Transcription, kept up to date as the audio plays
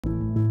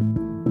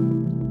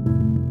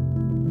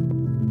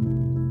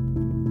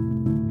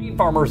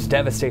Farmers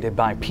devastated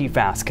by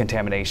PFAS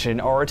contamination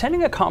are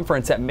attending a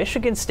conference at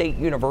Michigan State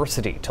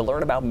University to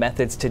learn about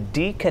methods to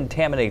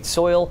decontaminate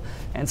soil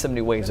and some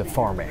new ways of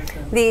farming.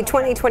 The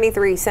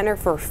 2023 Center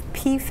for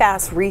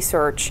PFAS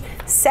Research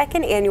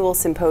second annual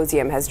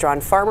symposium has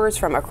drawn farmers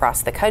from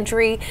across the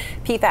country,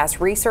 PFAS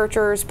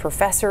researchers,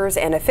 professors,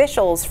 and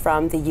officials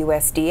from the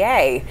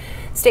USDA.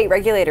 State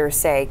regulators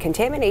say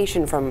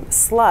contamination from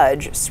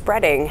sludge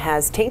spreading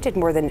has tainted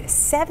more than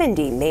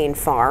 70 Maine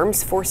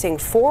farms, forcing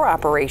 4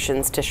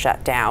 operations to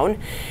shut down.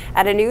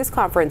 At a news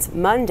conference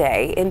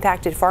Monday,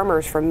 impacted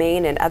farmers from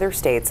Maine and other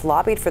states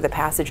lobbied for the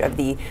passage of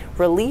the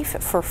Relief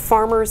for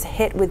Farmers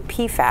Hit with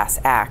PFAS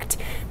Act.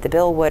 The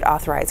bill would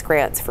authorize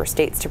grants for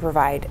states to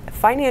provide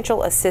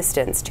financial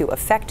assistance to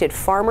affected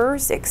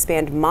farmers,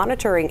 expand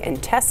monitoring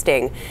and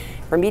testing,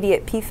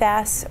 remediate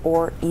PFAS,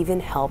 or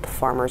even help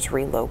farmers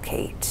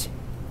relocate.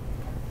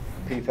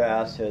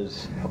 PFAS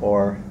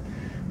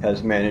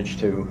has managed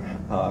to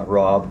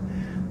rob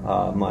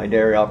my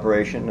dairy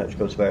operation, that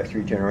goes back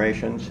 3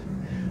 generations.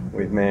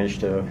 We've managed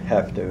to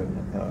have to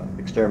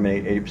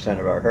exterminate 80%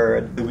 of our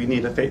herd. We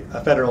need a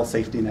federal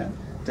safety net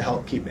to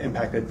help keep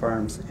impacted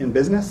farms in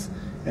business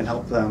and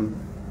help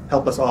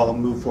us all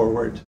move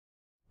forward.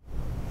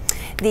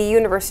 The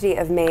University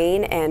of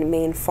Maine and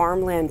Maine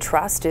Farmland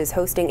Trust is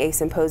hosting a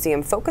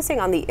symposium focusing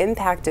on the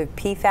impact of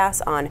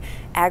PFAS on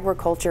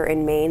agriculture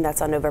in Maine.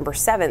 That's on November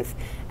 7th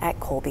at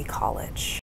Colby College.